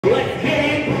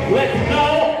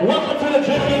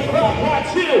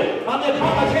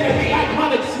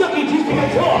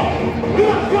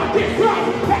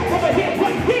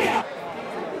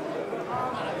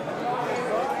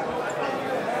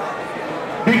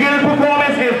Beginner's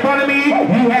performance in front of me.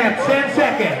 You have 10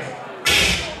 seconds.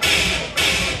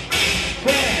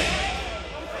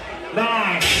 10,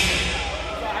 9,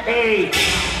 8,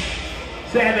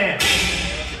 7,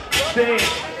 6,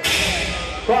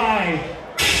 5,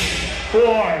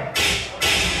 4,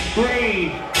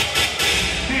 3,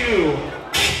 2,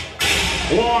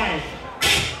 1.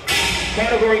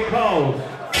 Category code.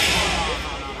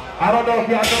 I don't know if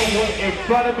y'all know what in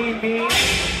front of me means.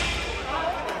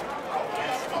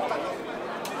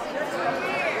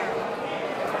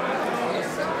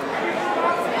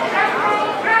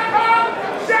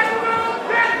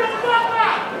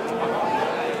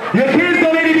 Your kids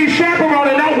don't need to be chaperoned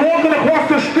and not walking across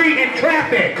the street in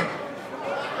traffic.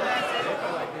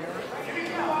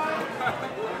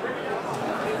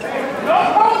 No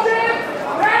holding!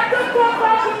 Back the fuck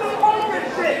up with the holding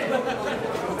shit!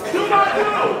 Do not do!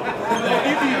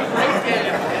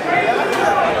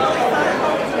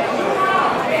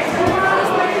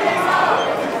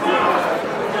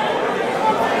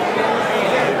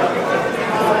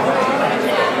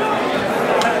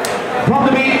 Pump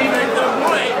the beat.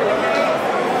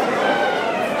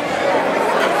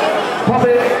 Pump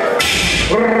it.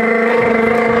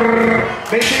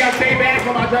 Make sure y'all stay back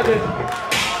for my judges.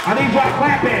 I need y'all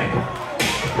clapping.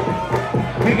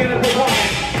 Beginning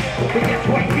performance. But guess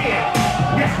what here?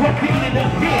 Guess what beginning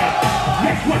up here?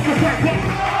 Guess what you're practicing?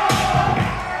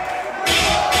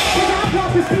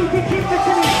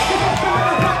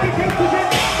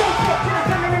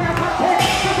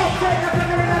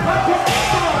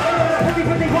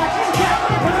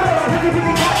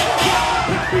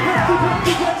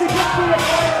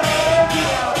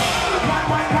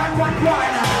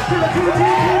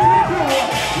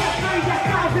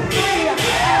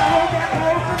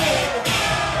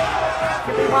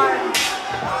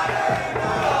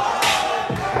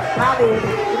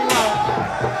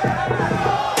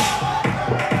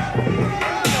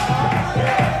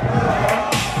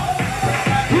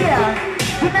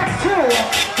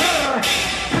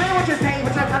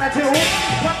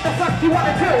 You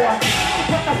wanna do?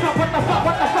 What the fuck, what the fuck,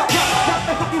 what the fuck, what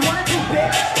the fuck you wanna do,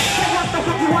 bitch? Say what the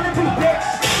fuck you wanna do, bitch?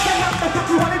 Say what the fuck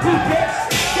you wanna do, bitch?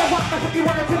 Say what the fuck you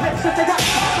wanna do, bitch? Say what the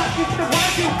fuck you wanna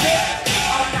do, bitch?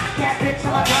 I'm not that bitch,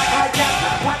 I'm a guy like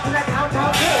that. What do I count down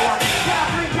to?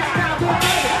 Yeah, bring that down to me.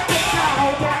 Bitch, I'll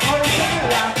hold that hold to you.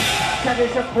 That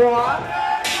is a fraud.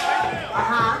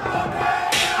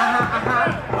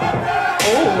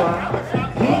 Oh,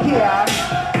 yeah.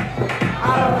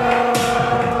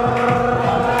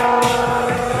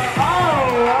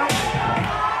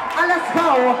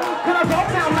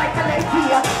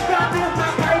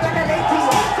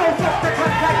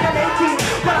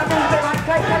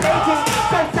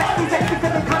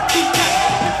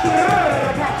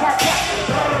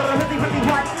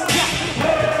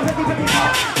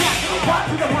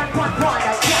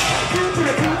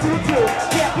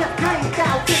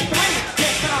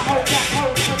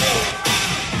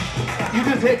 You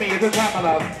just hit me, it's a time of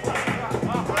love.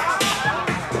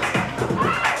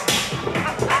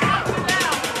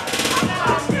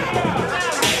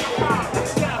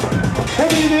 What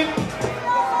do you think?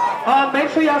 Make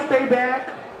sure y'all stay back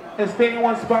and stay in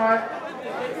one spot.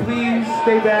 Please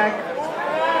stay back.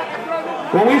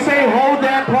 When we say hold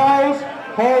that pose,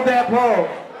 hold that pose.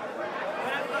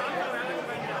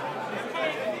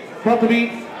 Pump the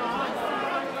beat.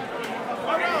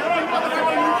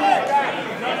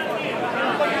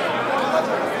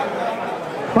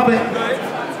 Pump it.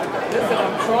 Listen,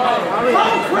 I'm trying.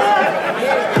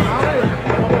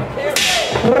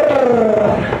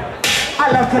 I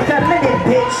love the feminine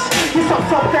bitch. You so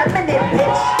feminine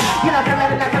bitch. You know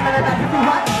feminine like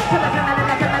what? Feminine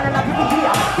like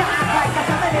here. You act like the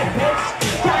feminine bitch.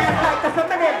 You act like the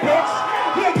feminine bitch.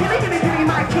 Yeah, give me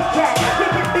my Kit Kat. Yeah,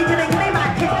 give me my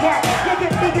Kit Kat. Yeah,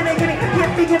 give me my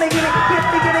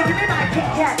Kit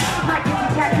Kat. My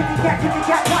Kitty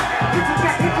Kat, what? Kitty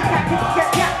Kat,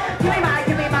 yeah. Give me my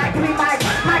Kit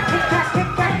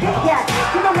Kat.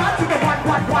 Give me one to the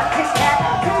one Kit Kat.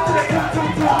 Two to the two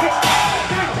Kit Kat.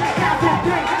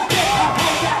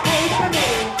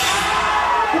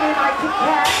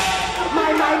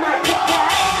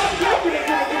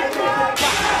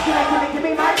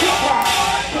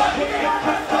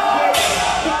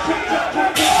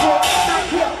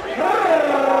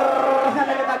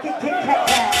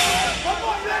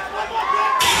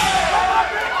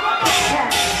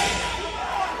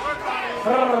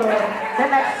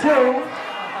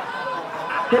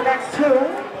 The next two,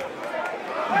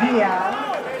 yeah.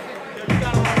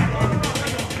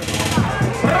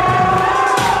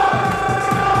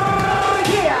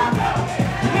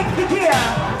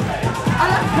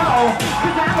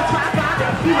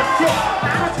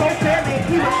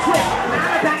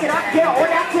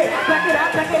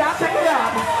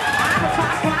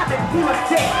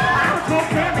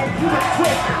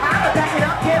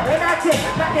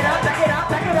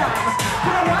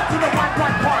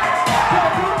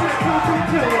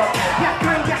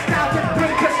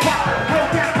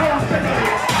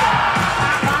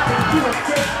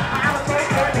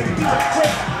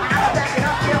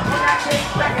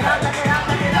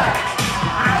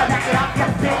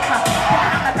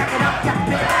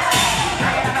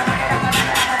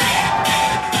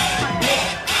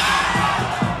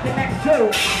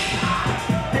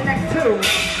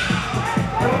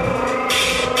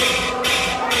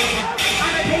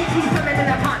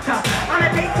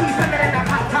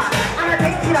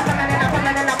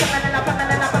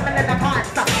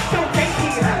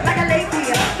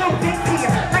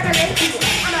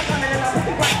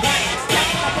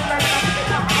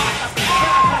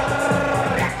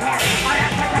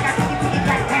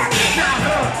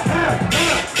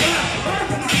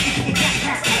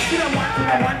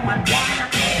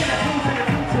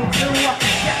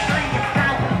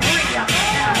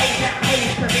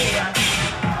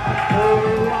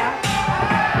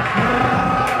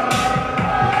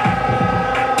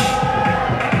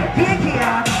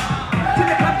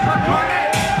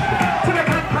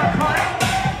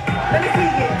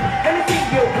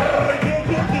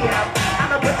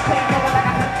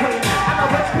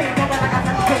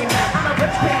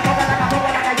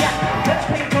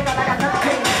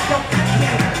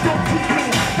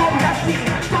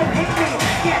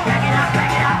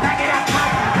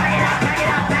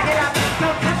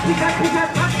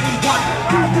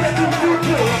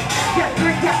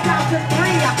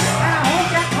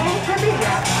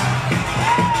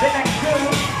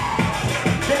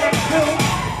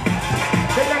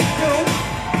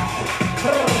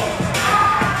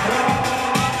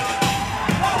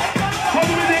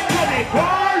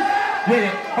 Get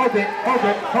it. Hold it. Hold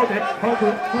it. Hold it. Hold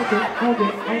it. Hold it. Hold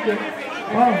it. Hold it.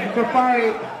 Oh, it's a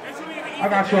fight. I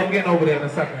got you. I'm getting over there in a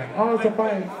second. Oh, it's a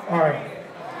fight. All right.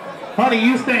 Honey,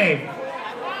 you stay.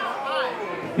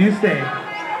 You stay.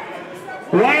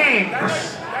 Wang.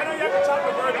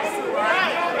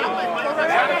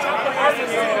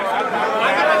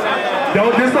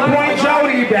 Don't disappoint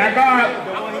Jodi. Back up.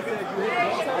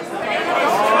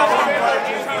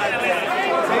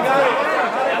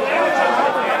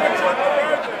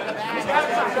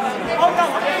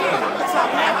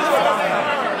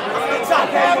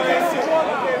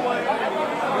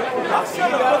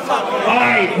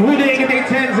 Alright, who didn't get their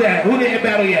 10s at? Who didn't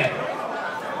battle yet?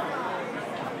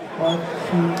 1,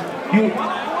 2, you.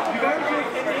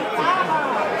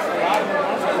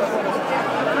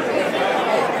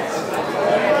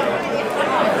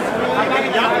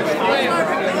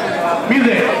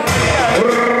 Music.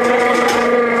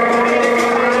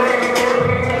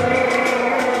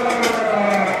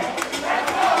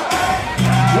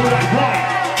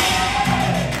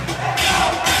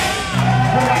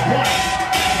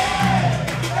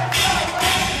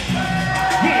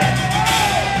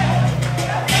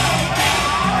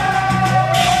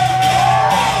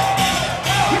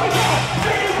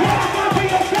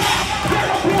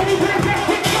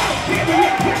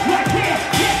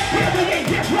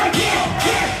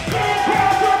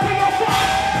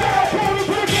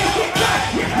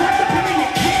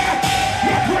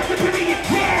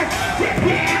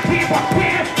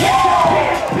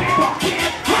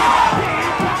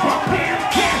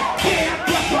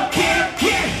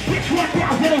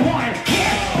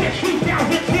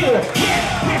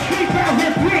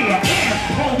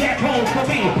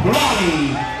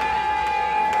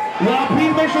 Well,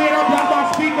 please make sure you don't block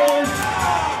our speakers.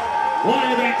 1 in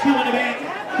the back, 2 in the back,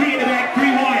 3 in the back,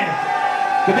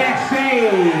 3-1. The back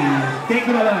saves. Thank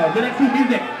you, my love. The next 2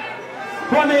 music.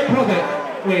 From it, prove it.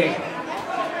 Wait.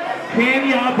 Can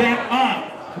y'all back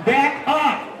up? Back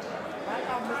up.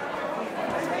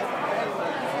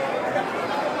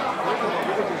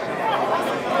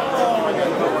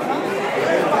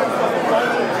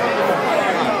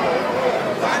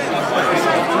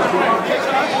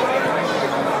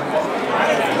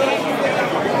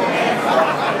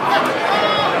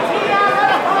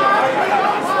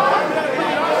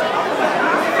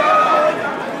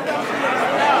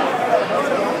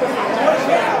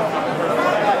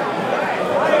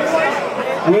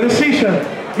 With a shisha.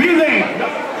 Music!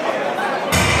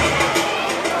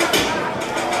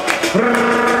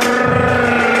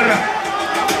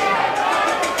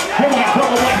 Hold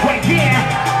on, wait, yeah!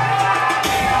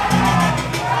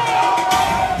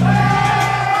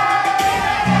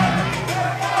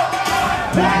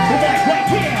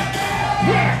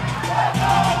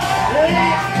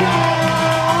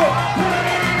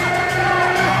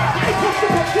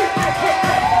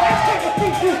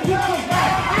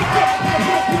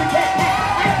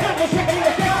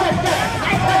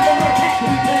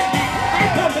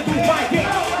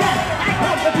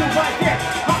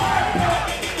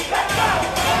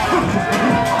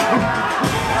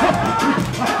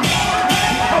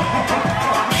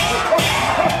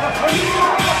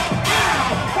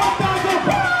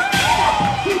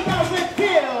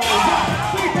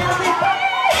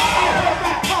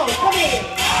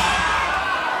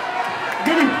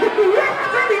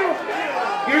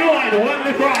 One in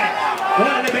the front,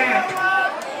 1 in the back.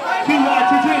 2, 1,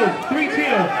 2, 2, 3, 2,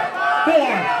 4.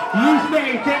 You stay,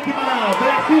 thank you, my love. The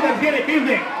next 2, let's get it,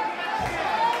 music.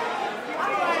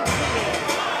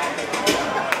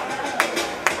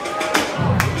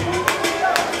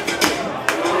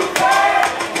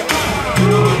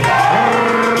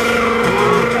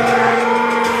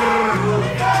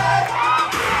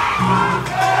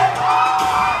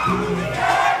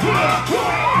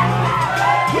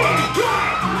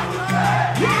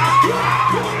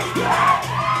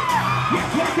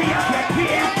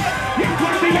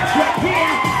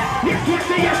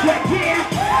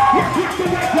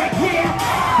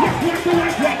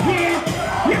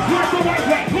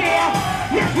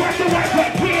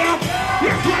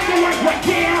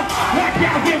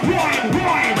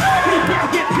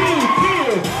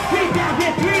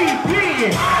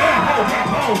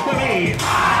 For me. 1,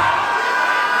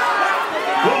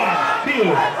 2, 3,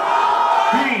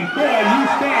 4, you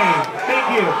stay. Thank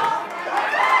you.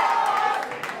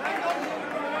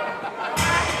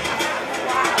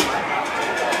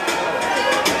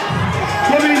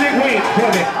 What music? Wait,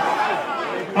 hold it.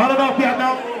 I don't know if y'all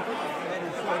know.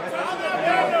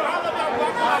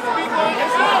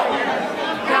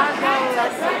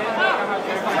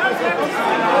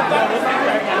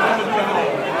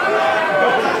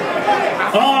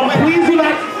 Please do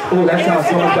not Oh, that sounds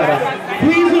so much better.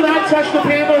 Please do not touch the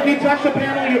panel. If you touch the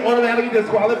panel, you're automatically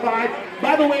disqualified.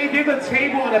 By the way, there's a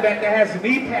table in the back that has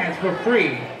knee pads for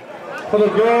free. For the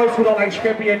girls who don't like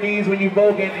scraping your knees when you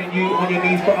voguing and you on your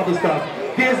knees for other stuff.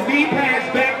 There's knee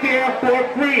pads back there for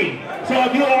free. So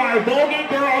if you are a voguing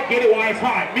girl, get it while it's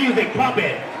hot. Music, pump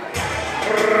it.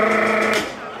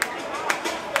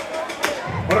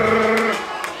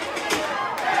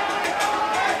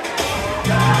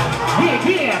 Yeah,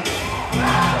 yeah.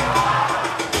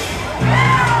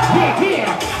 Yeah,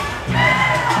 yeah.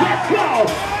 Let's go.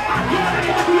 I'm gonna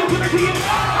give it to you, give it to you.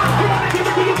 I'm gonna give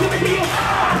it to you, give it to you.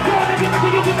 I'm gonna give it to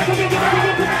you, give it to you, give it to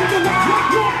you, give it to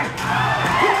you. I'm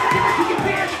gonna give it to you,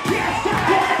 bitch. Yes, I'm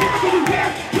gonna give it to you,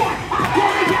 bitch. What? I'm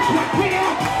gonna get right here.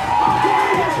 I'm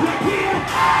gonna get right here.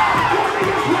 I'm gonna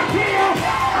get right here.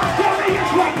 I'm gonna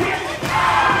get right here. I'm gonna get right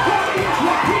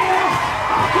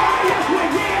here. I'm gonna get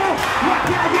right here. Right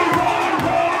now, you run, run,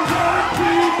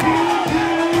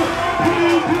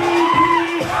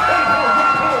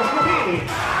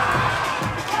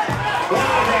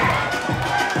 run,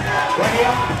 right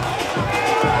here.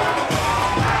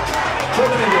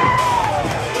 Hold it in there.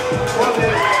 Hold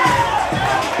it.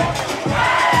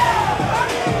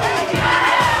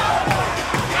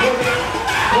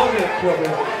 Hold it. Hold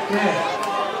it. Yeah.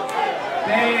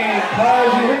 Dang, cuz,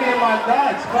 you hit me in my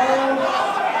nuts, cuz.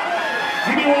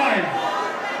 Give me one.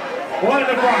 One in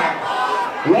the front.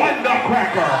 One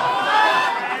nutcracker.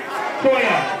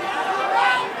 Toya.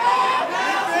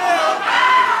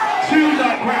 Two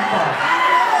nutcracker.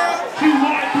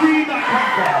 2-1-3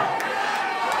 nutcracker.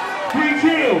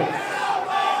 3-2.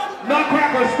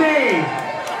 Nutcracker stays.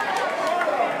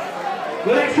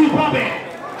 The next two pump it.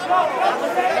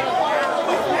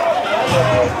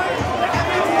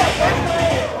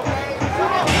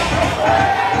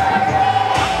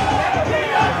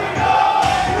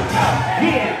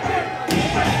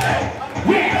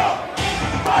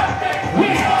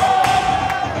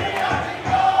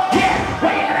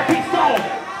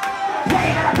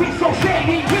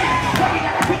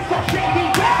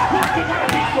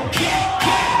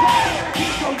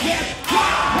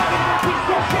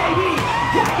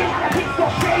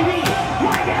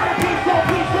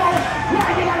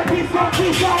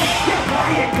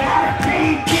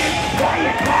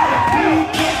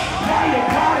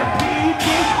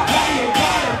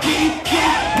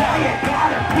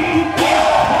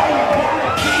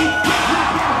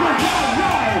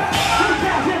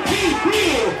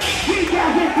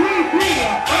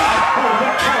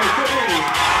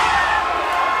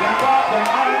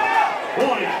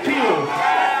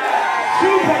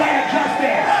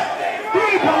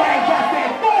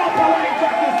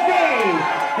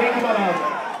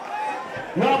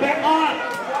 Well, back on.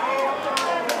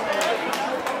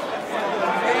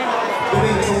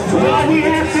 Well, we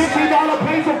have $50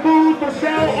 plates of food for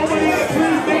sale over there.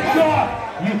 Please make sure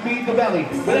you feed the belly.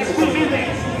 The next two music.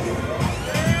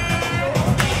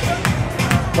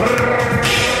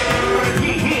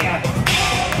 Yeah.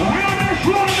 Realness,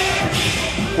 realness.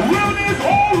 Realness,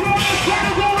 all realness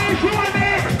categories,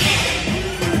 realness.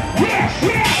 Yes,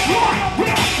 yes,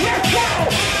 let's go.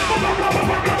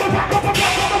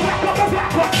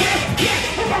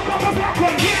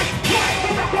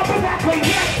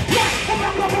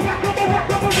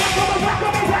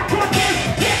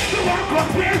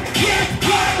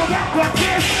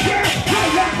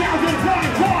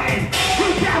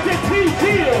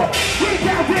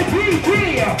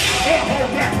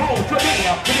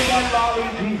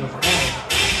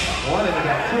 One in the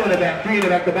back, two in the back, three in the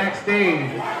back, the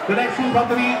backstage. The next two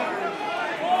company.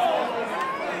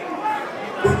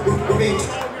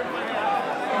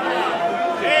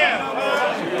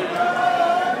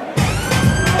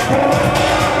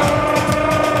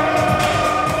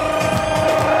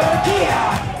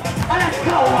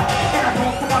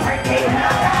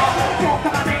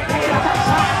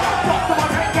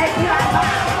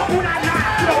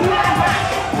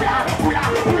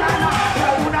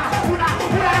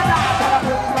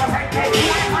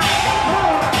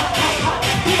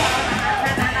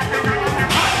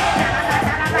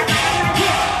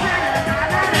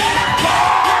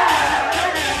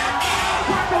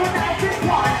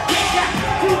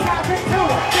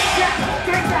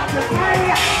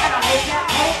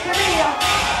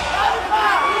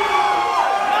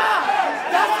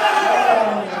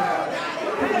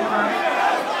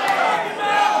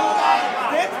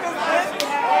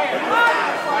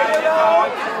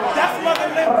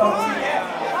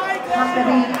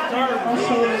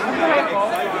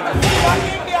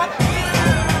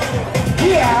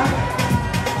 Yeah.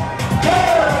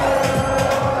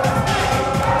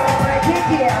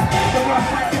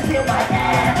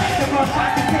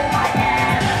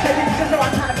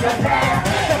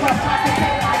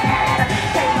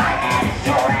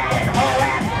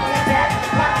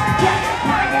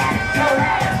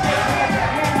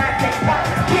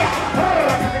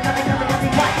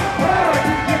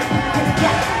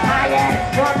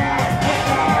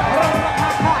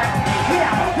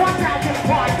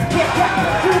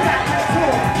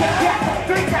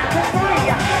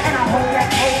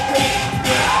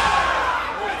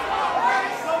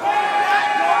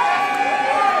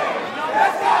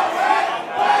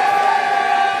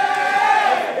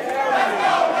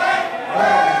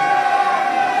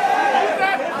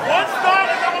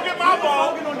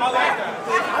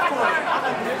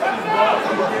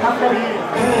 I'm gonna be.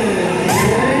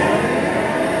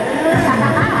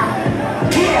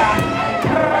 Yeah.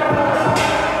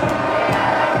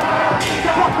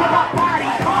 Body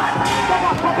cut.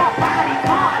 Body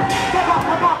cut.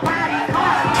 Body cut.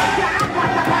 Yeah, I got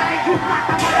the body. You got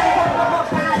the body.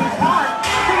 Body cut.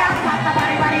 See, I got the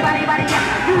body.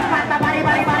 Yeah. You got the body.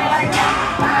 Body. Body.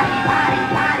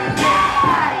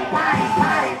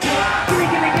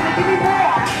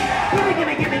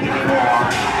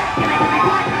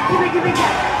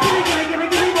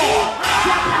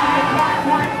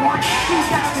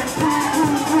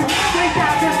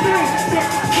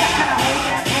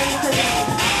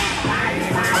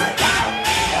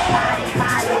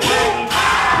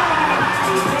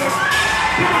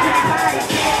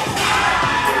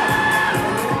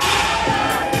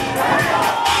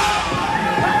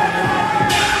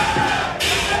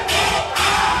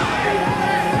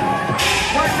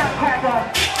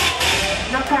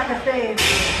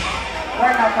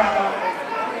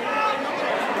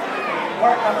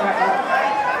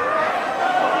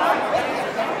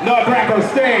 Nutcracker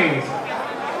stays.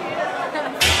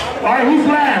 All right, who's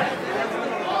left?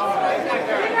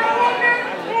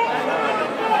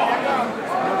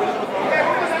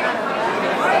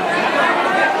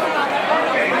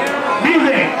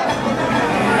 Music.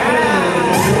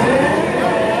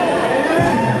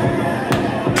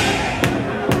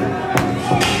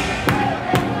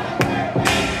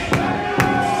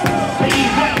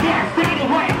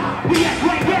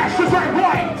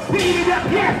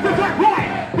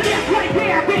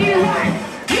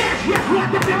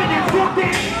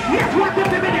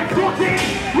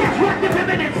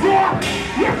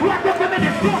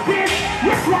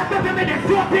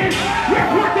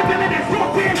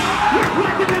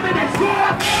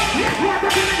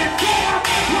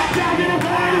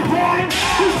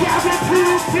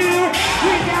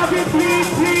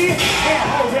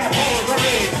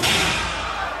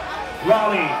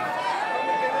 Raleigh.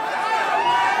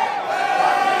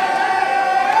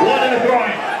 One in the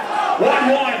front.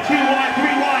 1-1, 2-1,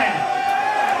 3-1.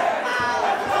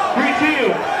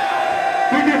 3-2.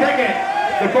 3-2 second.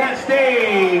 The front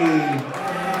stays.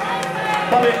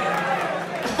 Love it.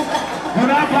 Do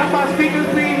not block my speakers,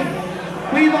 please.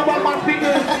 Please don't block my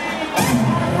speakers.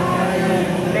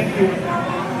 Thank you.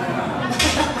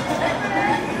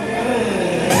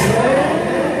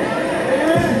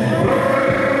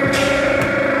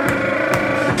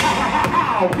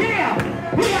 Yeah!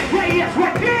 We like way yes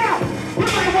right now! We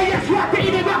like way yes right to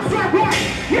eat it up, serve right!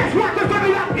 Yes right to serve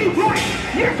it up, eat right!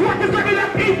 Yes right to serve it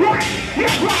up, eat right!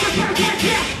 Yes right to serve it right,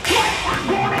 yeah! Right! I'm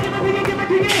gonna give it to you, give it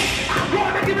to you! I'm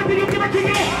gonna give it to you, give it to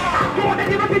you! I'm gonna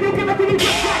give it to you, give it to you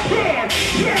just like that!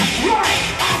 Yes right!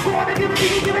 I'm gonna give it to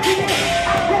you, give it to you!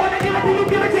 I'm gonna give it to you,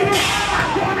 give it to you!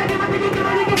 I'm gonna give it to you, give it to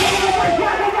you!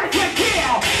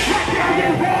 Right now! Right now,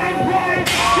 in 1-1!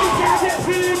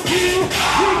 2022!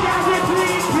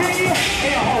 2023!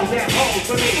 And hold that hold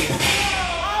for me.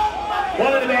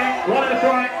 One in the back, one in the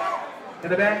front. In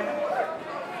the back.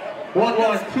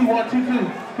 1-1, 2-1,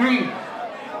 2-2, 3.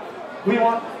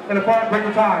 3-1 in the front, break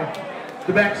the tie.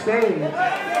 The back stays.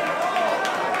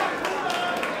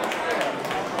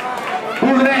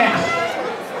 Who's next?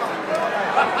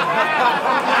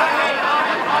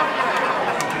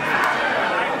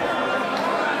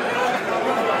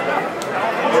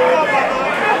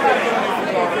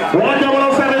 One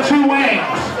 0072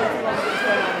 Wangs.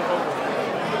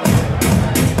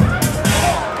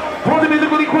 Hold the music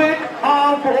really quick.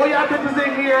 For all y'all bitches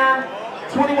in here,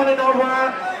 21 and over,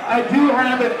 I do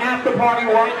have an after party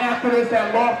right after this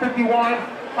at Law 51.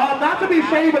 Not to be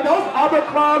shady, but those other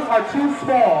clubs are too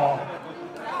small.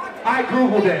 I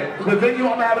Googled it. The venue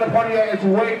I'm having a party at is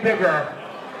way bigger.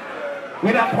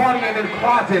 We're not partying in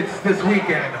closets this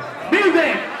weekend.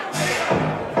 Music!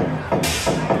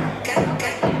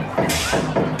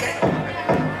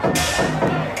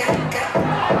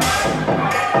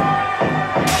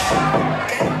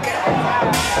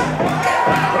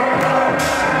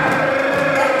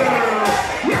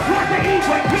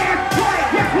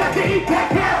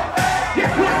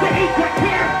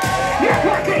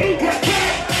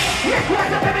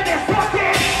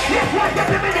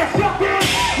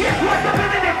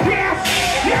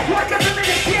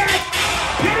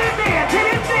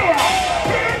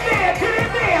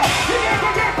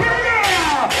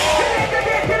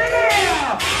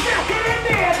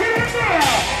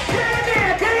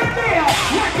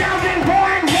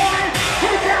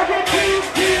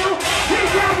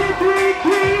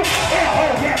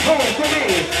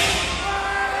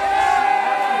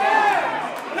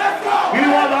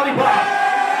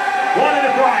 One in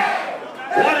the front,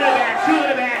 one in the back, two in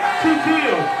the back, 2-2.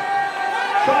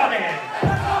 Shaman.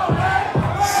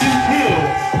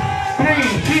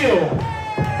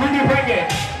 you bring it.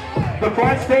 The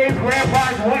front stage, grand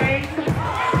prize Wang.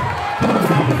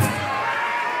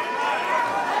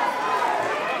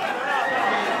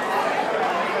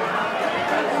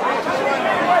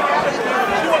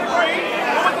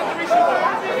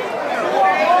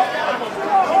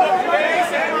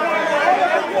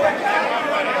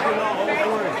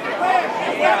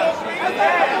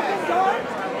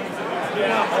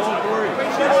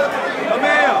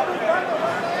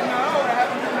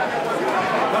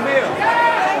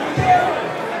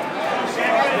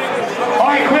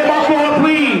 Alright, clip off floor,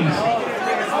 please.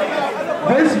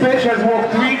 This bitch has won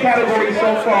 3 categories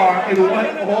so far and won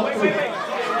all 3.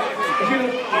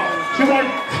 She won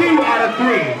 2 out of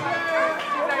 3.